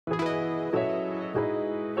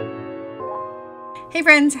Hey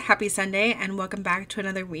friends, happy Sunday and welcome back to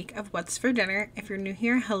another week of What's for Dinner. If you're new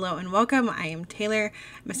here, hello and welcome. I am Taylor.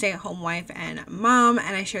 I'm a stay-at-home wife and mom,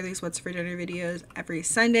 and I share these What's for Dinner videos every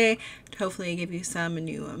Sunday to hopefully give you some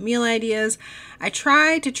new meal ideas. I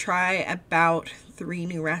try about 3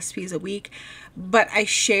 new recipes a week, but I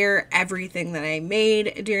share everything that I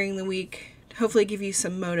made during the week to hopefully give you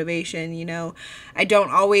some motivation. You know, I don't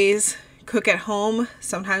always cook at home.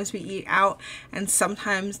 Sometimes we eat out, and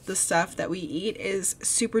sometimes the stuff that we eat is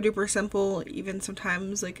super duper simple, even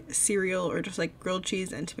sometimes like cereal or just like grilled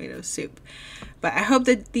cheese and tomato soup. But I hope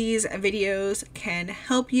that these videos can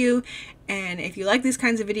help you, and if you like these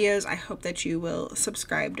kinds of videos, I hope that you will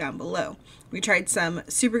subscribe down below. We tried some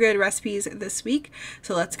super good recipes this week,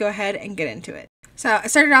 so let's go ahead and get into it. So I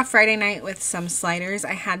started off Friday night with some sliders.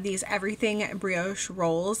 I had these everything brioche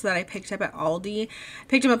rolls that I picked up at Aldi. I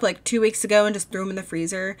picked them up like 2 weeks ago and just threw them in the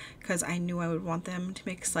freezer because I knew I would want them to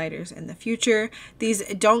make sliders in the future. These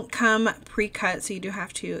don't come pre-cut, so you do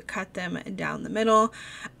have to cut them down the middle.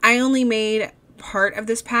 I only made part of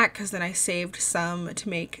this pack because then I saved some to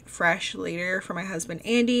make fresh later for my husband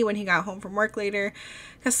Andy when he got home from work later,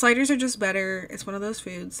 because sliders are just better. It's one of those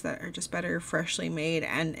foods that are just better freshly made,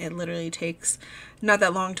 and it literally takes not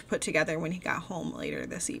that long to put together when he got home later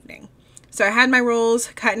this evening. So I had my rolls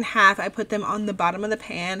cut in half. I put them on the bottom of the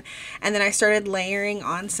pan, and then I started layering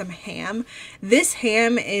on some ham. This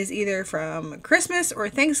ham is either from Christmas or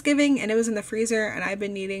Thanksgiving, and it was in the freezer, and I've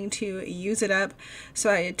been needing to use it up. So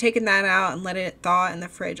I had taken that out and let it thaw in the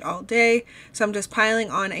fridge all day. So I'm just piling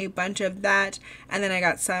on a bunch of that, and then I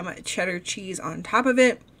got some cheddar cheese on top of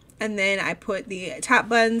it. And then I put the top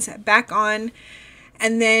buns back on.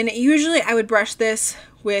 And then usually I would brush this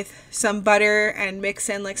with some butter and mix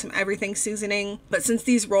in like some everything seasoning. But since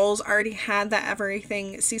these rolls already had that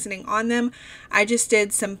everything seasoning on them, I just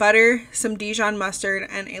did some butter, some Dijon mustard,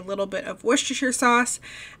 and a little bit of Worcestershire sauce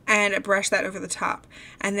and brushed that over the top.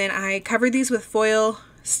 And then I covered these with foil,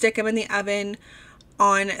 stick them in the oven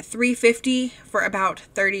on 350 for about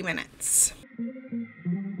 30 minutes.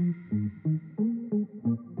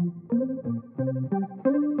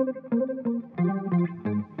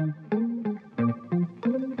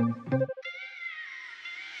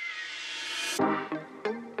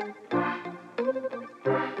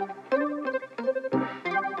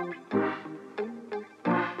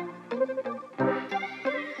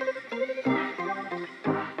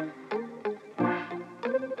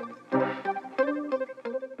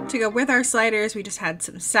 To go with our sliders, we just had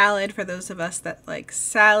some salad for those of us that like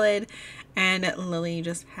salad, and Lily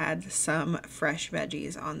just had some fresh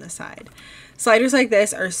veggies on the side. Sliders like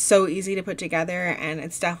this are so easy to put together, and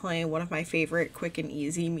it's definitely one of my favorite quick and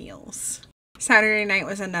easy meals. Saturday night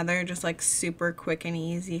was another just like super quick and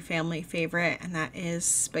easy family favorite, and that is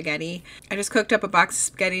spaghetti. I just cooked up a box of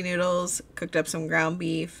spaghetti noodles, cooked up some ground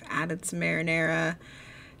beef, added some marinara,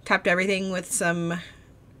 topped everything with some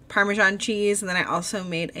Parmesan cheese, and then I also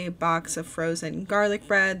made a box of frozen garlic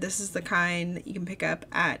bread. This is the kind that you can pick up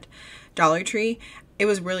at Dollar Tree. It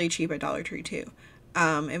was really cheap at Dollar Tree too.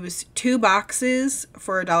 It was 2 boxes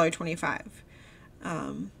for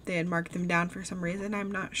 $1.25. They had marked them down for some reason,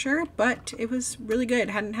 I'm not sure, but it was really good.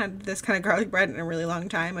 I hadn't had this kind of garlic bread in a really long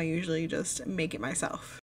time. I usually just make it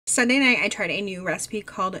myself. Sunday night, I tried a new recipe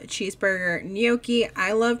called Cheeseburger Gnocchi.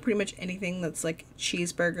 I love pretty much anything that's like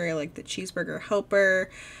cheeseburger, like the cheeseburger helper,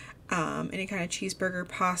 any kind of cheeseburger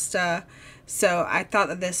pasta. So I thought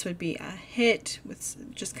that this would be a hit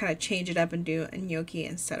with just kind of change it up and do a gnocchi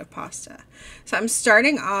instead of pasta. So I'm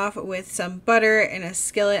starting off with some butter in a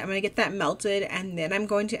skillet. I'm going to get that melted, and then I'm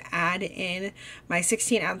going to add in my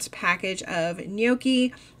 16-ounce package of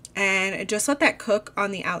gnocchi and just let that cook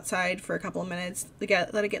on the outside for a couple of minutes.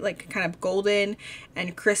 Let it get like kind of golden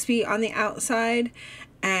and crispy on the outside,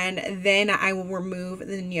 and then I will remove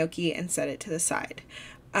the gnocchi and set it to the side.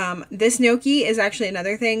 This gnocchi is actually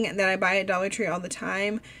another thing that I buy at Dollar Tree all the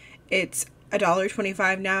time. It's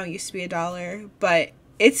 $1.25 now. It used to be $1, but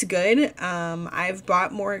it's good. I've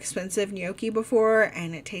bought more expensive gnocchi before,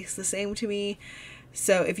 and it tastes the same to me.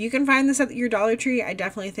 So if you can find this at your Dollar Tree, I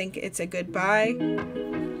definitely think it's a good buy.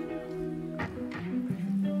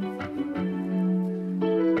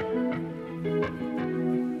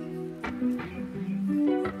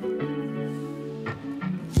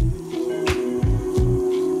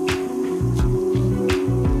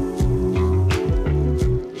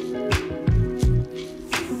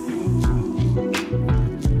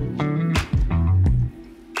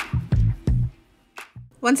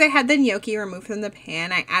 Once I had the gnocchi removed from the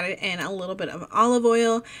pan, I added in a little bit of olive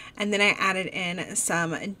oil, and then I added in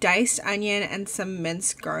some diced onion and some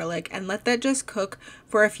minced garlic and let that just cook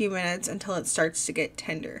for a few minutes until it starts to get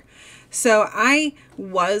tender. So I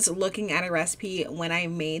was looking at a recipe when I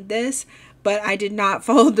made this, but I did not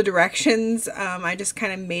follow the directions. I just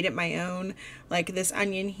kind of made it my own. Like this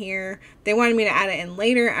onion here, they wanted me to add it in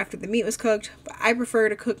later after the meat was cooked, but I prefer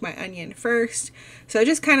to cook my onion first. So I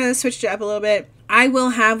just kind of switched it up a little bit. I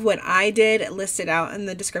will have what I did listed out in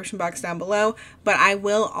the description box down below, but I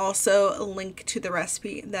will also link to the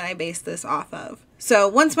recipe that I based this off of. So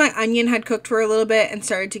once my onion had cooked for a little bit and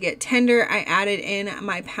started to get tender, I added in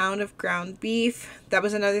my pound of ground beef. That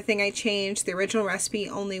was another thing I changed. The original recipe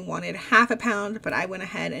only wanted half a pound, but I went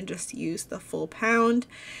ahead and just used the full pound.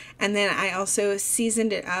 And then I also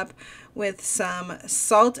seasoned it up with some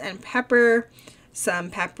salt and pepper,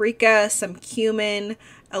 some paprika, some cumin,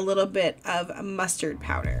 a little bit of mustard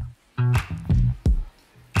powder.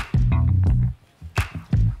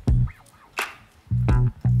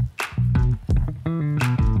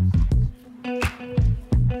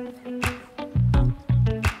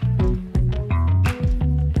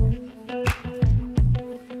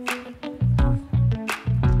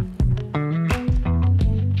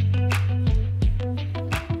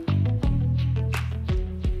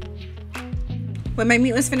 When my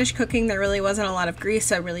meat was finished cooking, there really wasn't a lot of grease,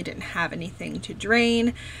 so I really didn't have anything to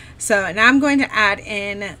drain. So now I'm going to add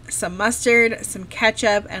in some mustard, some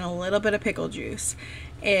ketchup, and a little bit of pickle juice.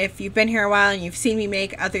 If you've been here a while and you've seen me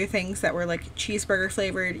make other things that were like cheeseburger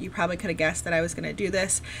flavored, you probably could have guessed that I was going to do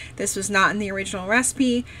this. This was not in the original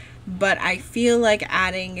recipe, but I feel like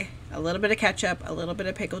adding a little bit of ketchup, a little bit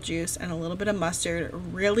of pickle juice, and a little bit of mustard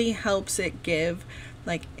really helps it give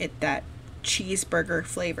like it that cheeseburger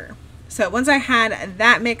flavor. So once I had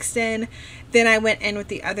that mixed in, then I went in with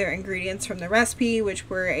the other ingredients from the recipe, which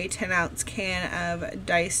were a 10-ounce can of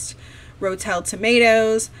diced Ro-Tel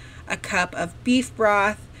tomatoes, a cup of beef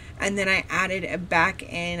broth, and then I added back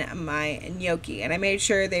in my gnocchi. And I made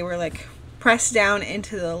sure they were like pressed down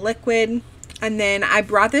into the liquid. And then I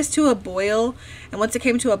brought this to a boil, and once it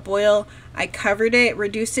came to a boil, I covered it,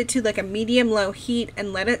 reduced it to like a medium-low heat,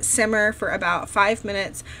 and let it simmer for about 5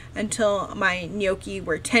 minutes until my gnocchi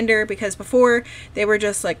were tender, because before they were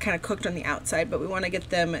just like kind of cooked on the outside, but we want to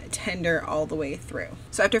get them tender all the way through.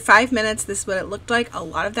 So after 5 minutes, this is what it looked like. A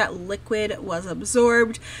lot of that liquid was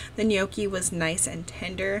absorbed. The gnocchi was nice and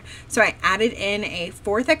tender. So I added in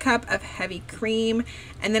 1/4 cup of heavy cream,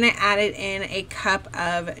 and then I added in a cup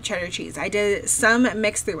of cheddar cheese. I did some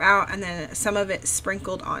mixed throughout and then some of it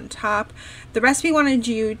sprinkled on top. The recipe wanted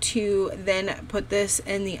you to then put this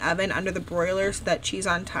in the oven under the broiler so that cheese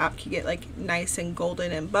on top could get like nice and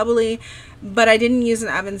golden and bubbly, but I didn't use an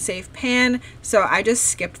oven safe pan, so I just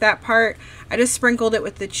skipped that part. I just sprinkled it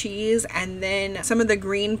with the cheese and then some of the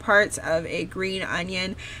green parts of a green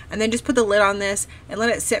onion, and then just put the lid on this and let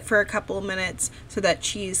it sit for a couple of minutes so that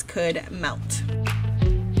cheese could melt.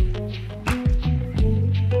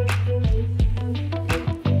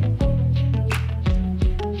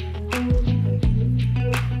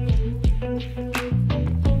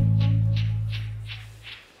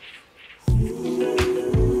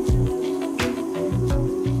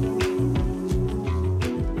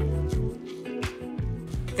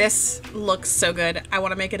 This looks so good. I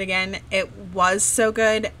want to make it again. It was so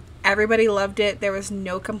good. Everybody loved it. There was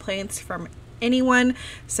no complaints from anyone,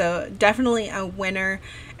 so definitely a winner.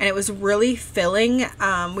 And it was really filling.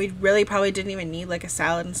 We really probably didn't even need like a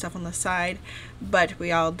salad and stuff on the side, but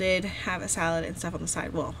we all did have a salad and stuff on the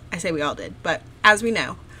side. Well, I say we all did, but as we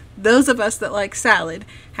know, those of us that like salad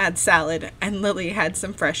had salad, and Lily had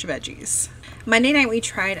some fresh veggies. Monday night we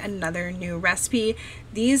tried another new recipe.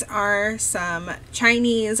 These are some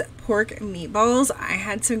Chinese pork meatballs. I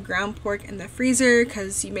had some ground pork in the freezer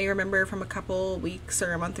because you may remember from a couple weeks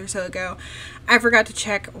or a month or so ago, I forgot to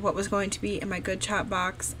check what was going to be in my Good Chop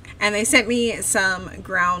box. And they sent me some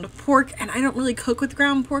ground pork, and I don't really cook with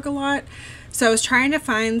ground pork a lot. So I was trying to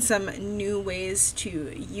find some new ways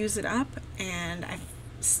to use it up, and I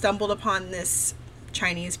stumbled upon this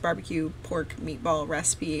Chinese barbecue pork meatball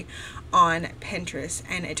recipe on Pinterest,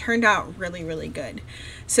 and it turned out really, really good.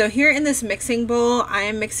 So here in this mixing bowl, I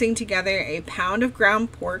am mixing together a pound of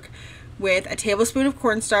ground pork with a tablespoon of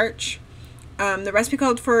cornstarch. The recipe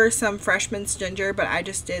called for some fresh minced ginger, but I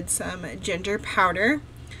just did some ginger powder,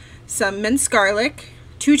 some minced garlic,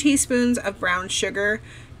 2 teaspoons of brown sugar,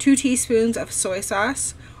 2 teaspoons of soy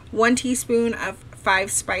sauce, 1 teaspoon of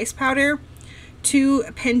 5 spice powder, 2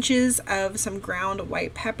 pinches of some ground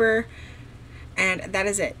white pepper, and that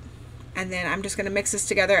is it. And then I'm just going to mix this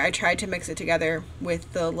together. I tried to mix it together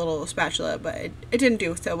with the little spatula, but it didn't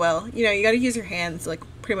do so well. You know, you got to use your hands like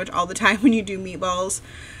pretty much all the time when you do meatballs.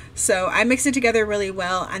 So I mixed it together really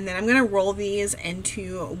well, and then I'm going to roll these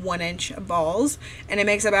into 1-inch balls, and it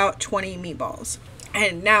makes about 20 meatballs.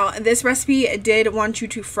 And now this recipe did want you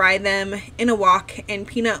to fry them in a wok in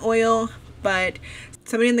peanut oil, but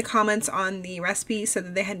somebody in the comments on the recipe said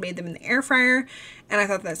that they had made them in the air fryer, and I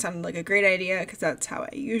thought that sounded like a great idea because that's how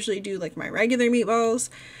I usually do like my regular meatballs.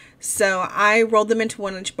 So I rolled them into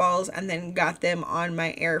 1-inch balls and then got them on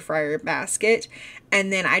my air fryer basket,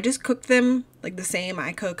 and then I just cooked them like the same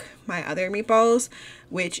I cook my other meatballs,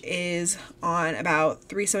 which is on about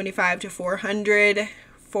 375 to 400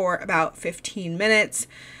 for about 15 minutes.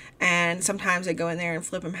 And sometimes I go in there and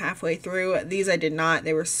flip them halfway through. These I did not.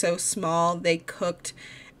 They were so small. They cooked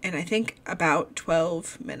in I think about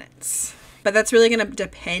 12 minutes. But that's really going to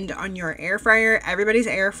depend on your air fryer. Everybody's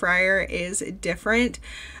air fryer is different.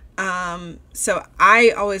 So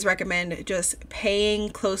I always recommend just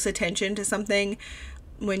paying close attention to something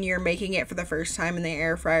when you're making it for the first time in the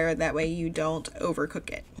air fryer. That way you don't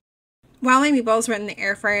overcook it. While my meatballs were in the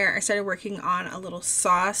air fryer, I started working on a little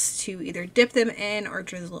sauce to either dip them in or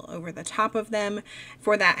drizzle over the top of them.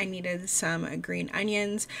 For that, I needed some green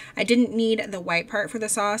onions. I didn't need the white part for the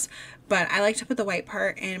sauce, but I like to put the white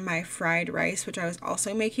part in my fried rice, which I was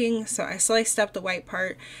also making. So I sliced up the white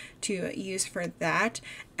part to use for that,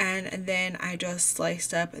 and then I just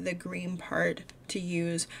sliced up the green part to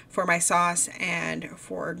use for my sauce and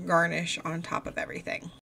for garnish on top of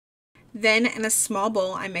everything. Then in a small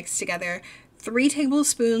bowl, I mixed together 3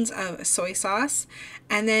 tablespoons of soy sauce,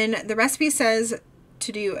 and then the recipe says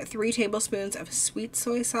to do 3 tablespoons of sweet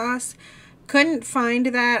soy sauce. Couldn't find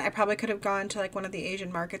that. I probably could have gone to like one of the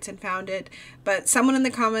Asian markets and found it, but someone in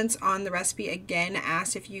the comments on the recipe again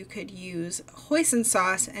asked if you could use hoisin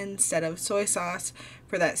sauce instead of soy sauce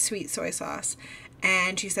for that sweet soy sauce,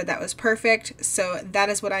 and she said that was perfect. So that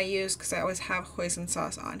is what I use because I always have hoisin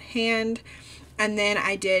sauce on hand. And then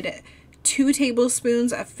I did 2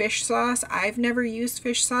 tablespoons of fish sauce. I've never used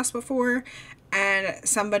fish sauce before, and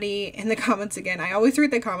somebody in the comments again, I always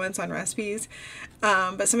read the comments on recipes,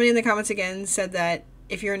 but somebody in the comments again said that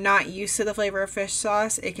if you're not used to the flavor of fish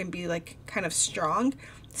sauce, it can be like kind of strong.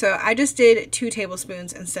 So I just did 2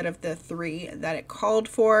 tablespoons instead of the 3 that it called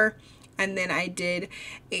for. And then I did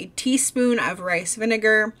a teaspoon of rice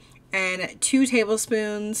vinegar and 2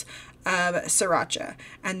 tablespoons of sriracha,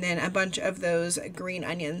 and then a bunch of those green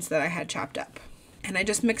onions that I had chopped up. And I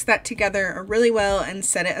just mixed that together really well and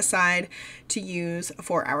set it aside to use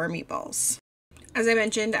for our meatballs. As I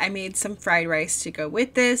mentioned, I made some fried rice to go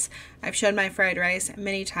with this. I've shown my fried rice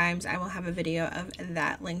many times. I will have a video of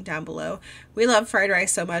that linked down below. We love fried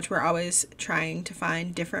rice so much. We're always trying to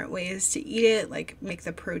find different ways to eat it, like make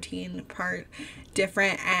the protein part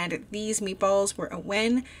different. And these meatballs were a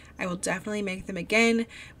win. I will definitely make them again.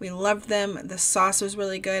 We loved them. The sauce was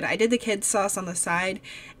really good. I did the kids' sauce on the side,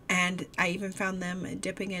 and I even found them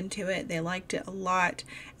dipping into it. They liked it a lot,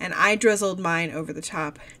 and I drizzled mine over the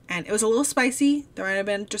top, and it was a little spicy. There might have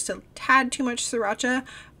been just a tad too much sriracha,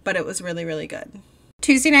 but it was really, really good.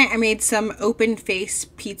 Tuesday night, I made some open face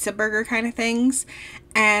pizza burger kind of things,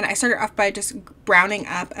 and I started off by just browning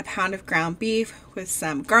up a pound of ground beef with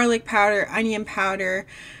some garlic powder, onion powder,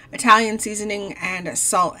 Italian seasoning, and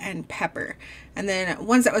salt and pepper. And then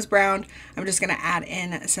once that was browned, I'm just going to add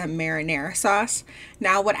in some marinara sauce.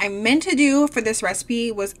 Now, what I meant to do for this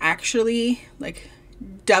recipe was actually like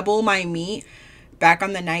double my meat back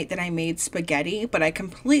on the night that I made spaghetti, but I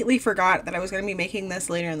completely forgot that I was going to be making this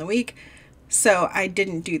later in the week, so I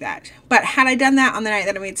didn't do that. But had I done that on the night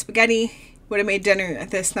that I made spaghetti, would have made dinner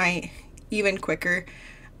this night even quicker.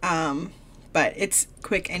 But it's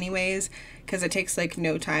quick anyways because it takes like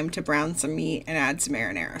no time to brown some meat and add some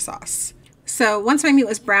marinara sauce. So once my meat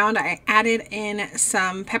was browned, I added in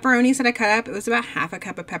some pepperonis that I cut up. It was about half a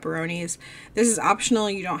cup of pepperonis. This is optional,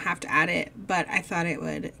 you don't have to add it, but I thought it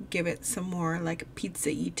would give it some more like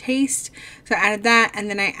pizza-y taste. So I added that, and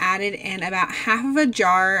then I added in about half of a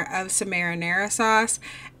jar of some marinara sauce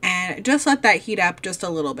and just let that heat up just a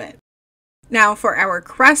little bit. Now for our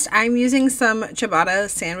crust, I'm using some ciabatta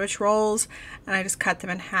sandwich rolls, and I just cut them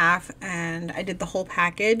in half, and I did the whole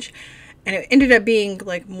package. And it ended up being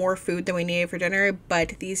like more food than we needed for dinner,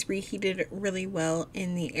 but these reheated really well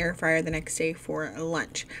in the air fryer the next day for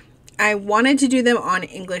lunch. I wanted to do them on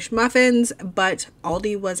English muffins, but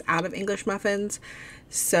Aldi was out of English muffins.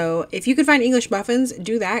 So if you could find English muffins,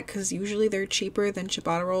 do that, because usually they're cheaper than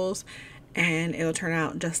ciabatta rolls. and it'll turn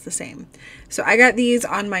out just the same. So I got these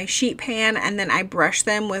on my sheet pan, and then I brushed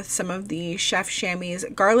them with some of the Chef Chamois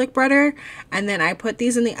garlic butter, and then I put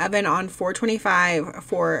these in the oven on 425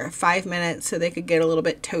 for 5 minutes so they could get a little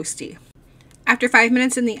bit toasty. After 5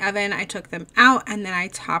 minutes in the oven, I took them out, and then I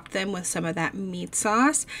topped them with some of that meat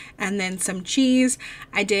sauce and then some cheese.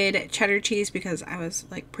 I did cheddar cheese because I was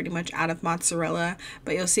like pretty much out of mozzarella,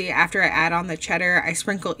 but you'll see after I add on the cheddar, I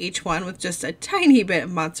sprinkle each one with just a tiny bit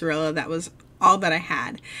of mozzarella. That was all that I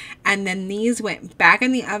had. And then these went back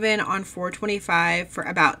in the oven on 425 for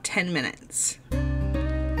about 10 minutes.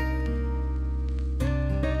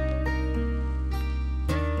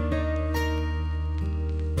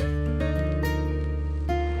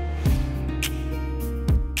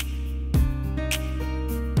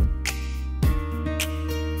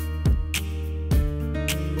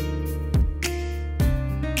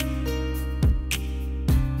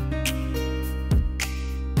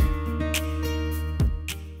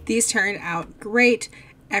 These turned out great.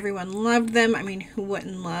 Everyone loved them. I mean, who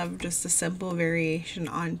wouldn't love just a simple variation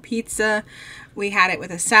on pizza? We had it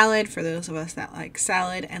with a salad for those of us that like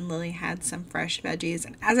salad, and Lily had some fresh veggies.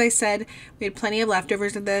 And as I said, we had plenty of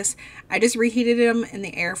leftovers of this. I just reheated them in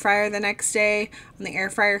the air fryer the next day on the air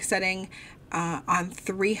fryer setting on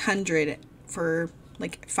 300 for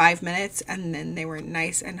like 5 minutes, and then they were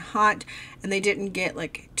nice and hot, and they didn't get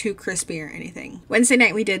like too crispy or anything. Wednesday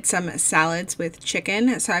night we did some salads with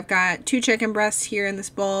chicken. So I've got 2 chicken breasts here in this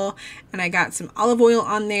bowl, and I got some olive oil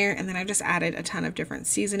on there, and then I just added a ton of different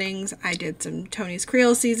seasonings. I did some Tony's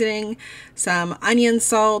Creole seasoning, some onion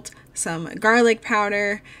salt, some garlic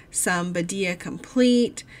powder, some Badia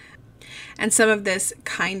Complete, and some of this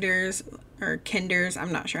Kinder's,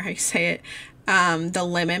 I'm not sure how you say it, the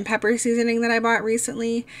lemon pepper seasoning that I bought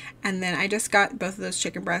recently. And then I just got both of those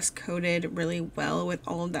chicken breasts coated really well with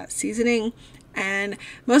all of that seasoning. And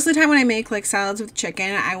most of the time when I make like salads with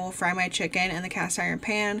chicken, I will fry my chicken in the cast iron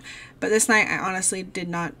pan. But this night I honestly did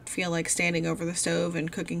not feel like standing over the stove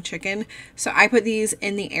and cooking chicken. So I put these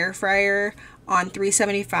in the air fryer on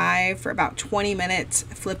 375 for about 20 minutes,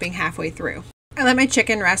 flipping halfway through. I let my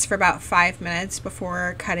chicken rest for about 5 minutes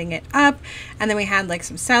before cutting it up, and then we had like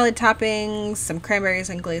some salad toppings, some cranberries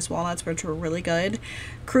and glazed walnuts, which were really good,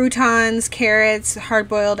 croutons, carrots,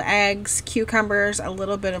 hard-boiled eggs, cucumbers, a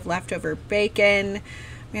little bit of leftover bacon.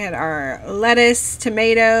 We had our lettuce,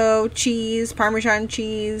 tomato, cheese, Parmesan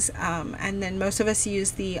cheese, and then most of us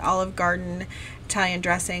used the Olive Garden Italian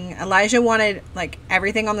dressing. Elijah wanted like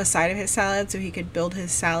everything on the side of his salad so he could build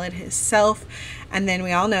his salad himself. And then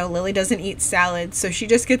we all know Lily doesn't eat salad, so she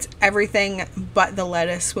just gets everything but the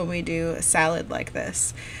lettuce when we do a salad like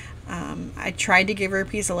this. I tried to give her a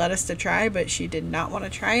piece of lettuce to try, but she did not want to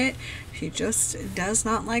try it. She just does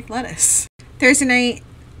not like lettuce. Thursday night,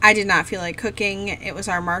 I did not feel like cooking. It was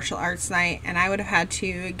our martial arts night, and I would have had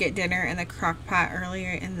to get dinner in the crock pot earlier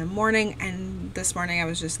in the morning, and this morning I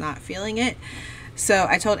was just not feeling it. So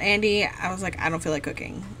I told Andy, I was like, I don't feel like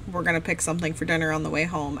cooking. We're going to pick something for dinner on the way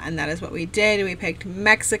home, and that is what we did. We picked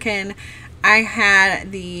Mexican. I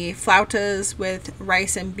had the flautas with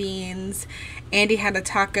rice and beans. Andy had a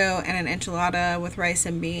taco and an enchilada with rice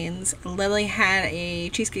and beans. Lily had a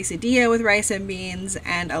cheese quesadilla with rice and beans,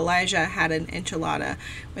 and Elijah had an enchilada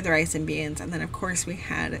with rice and beans. And then of course we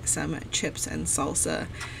had some chips and salsa,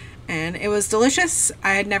 and it was delicious.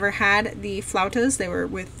 I had never had the flautas. They were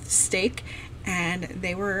with steak, and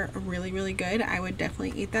they were really, really good. I would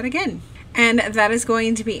definitely eat that again. And that is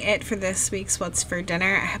going to be it for this week's What's for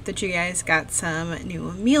Dinner. I hope that you guys got some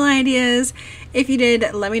new meal ideas. If you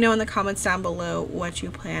did, let me know in the comments down below what you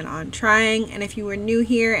plan on trying. And if you were new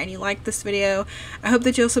here and you liked this video, I hope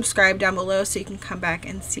that you'll subscribe down below so you can come back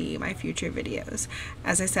and see my future videos.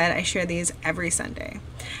 As I said, I share these every Sunday.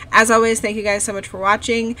 As always, thank you guys so much for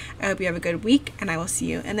watching. I hope you have a good week, and I will see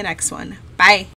you in the next one. Bye!